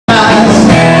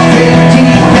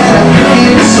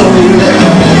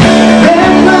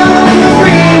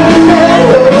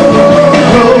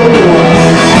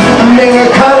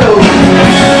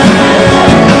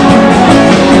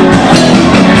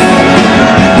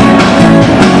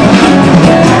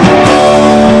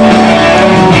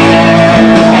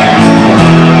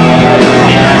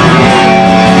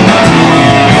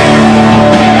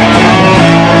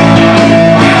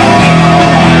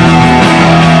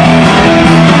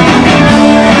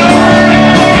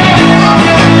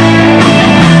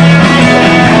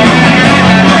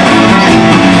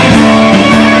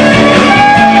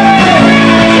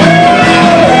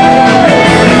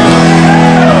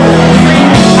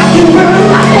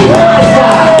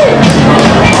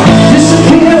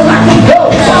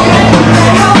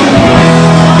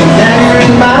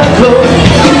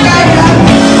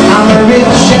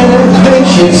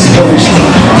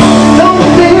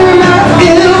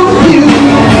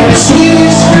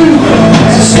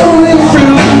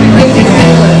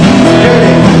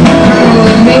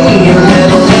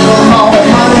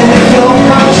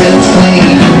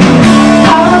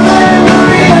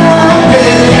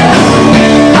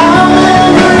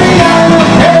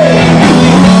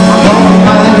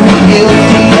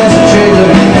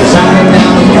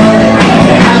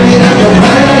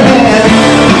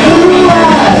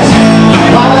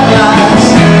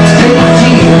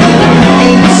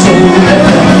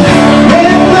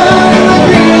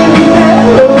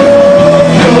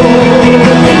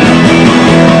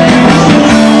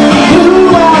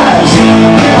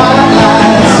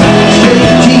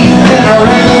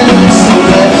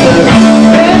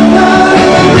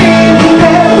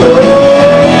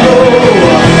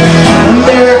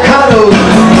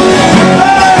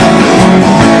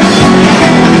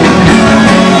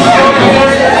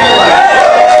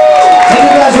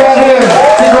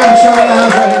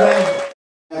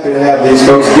Happy to have these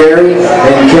folks, Gary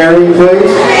and Carrie,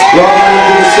 please. Welcome to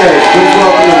the stage. Please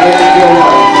welcome to make it feel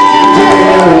like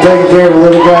and taking care of a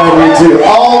little guy and me too.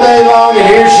 All day long, and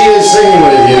here she is singing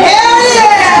with you.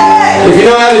 If you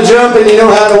know how to jump and you know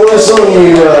how to whistle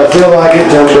and you feel like it,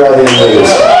 jump right in with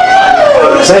us.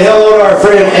 Say hello to our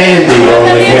friend Andy on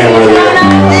the camera there.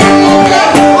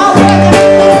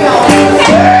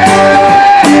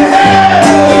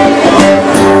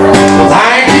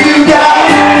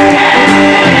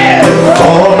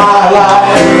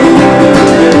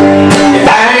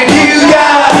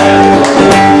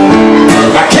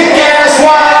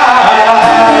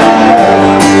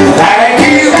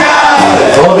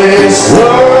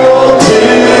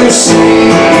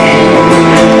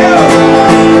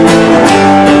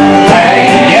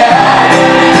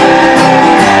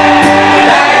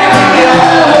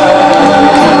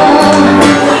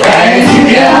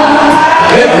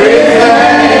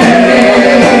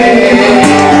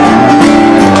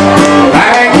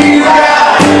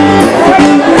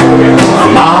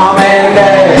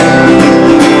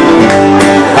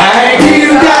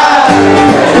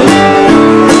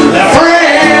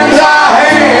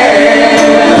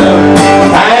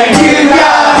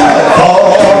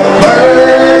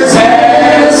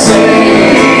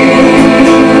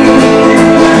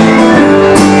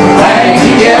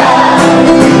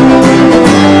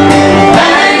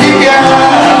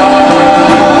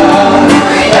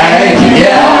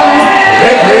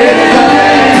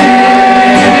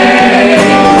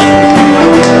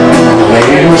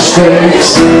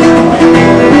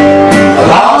 I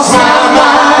lost my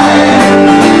mind,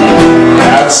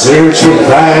 I'd search for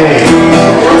things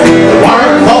that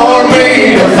weren't for me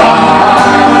to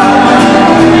find.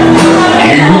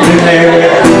 You've been there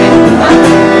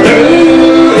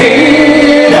through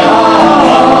it all.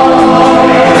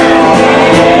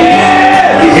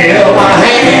 You held my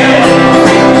hand,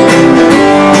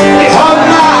 you hugged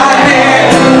my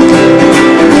hand,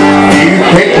 you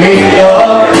picked me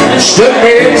up and stood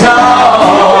me tall.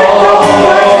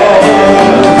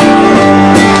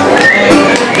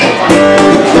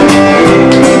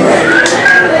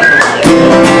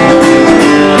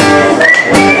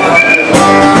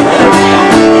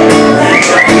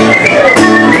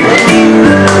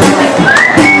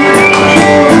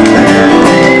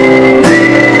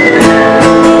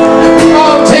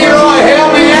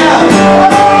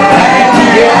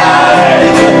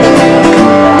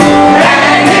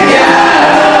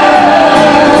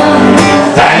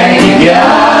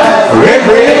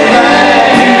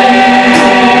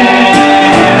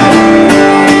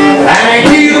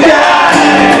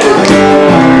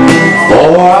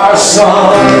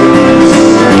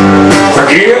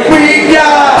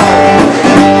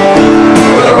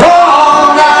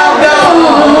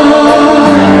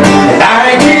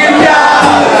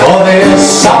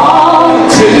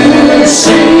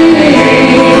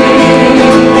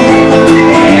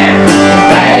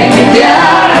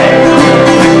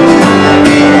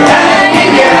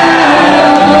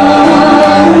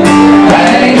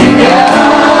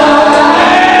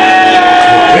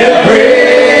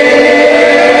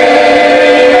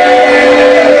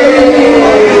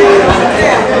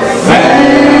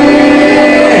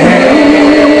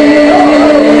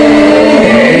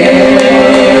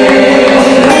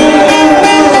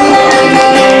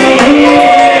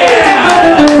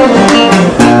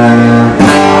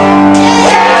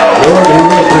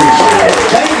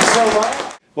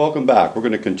 Welcome back. We're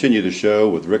going to continue the show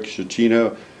with Rick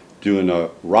Ciccino doing a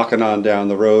rockin' on down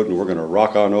the road, and we're going to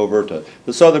rock on over to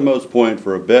the southernmost point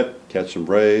for a bit, catch some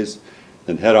rays,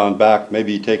 then head on back,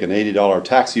 maybe take an $80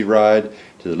 taxi ride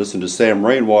to listen to Sam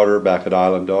Rainwater back at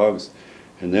Island Dogs,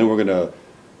 and then we're going to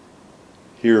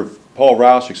hear Paul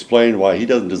Roush explain why he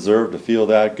doesn't deserve to feel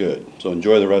that good. So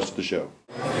enjoy the rest of the show.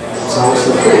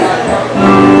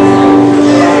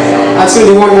 That's going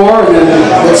to do one more, and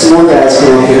then let some more guys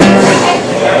come up here.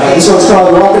 This one's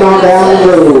called Walking On Down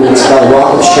the Road. It's about a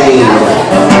walk of shame.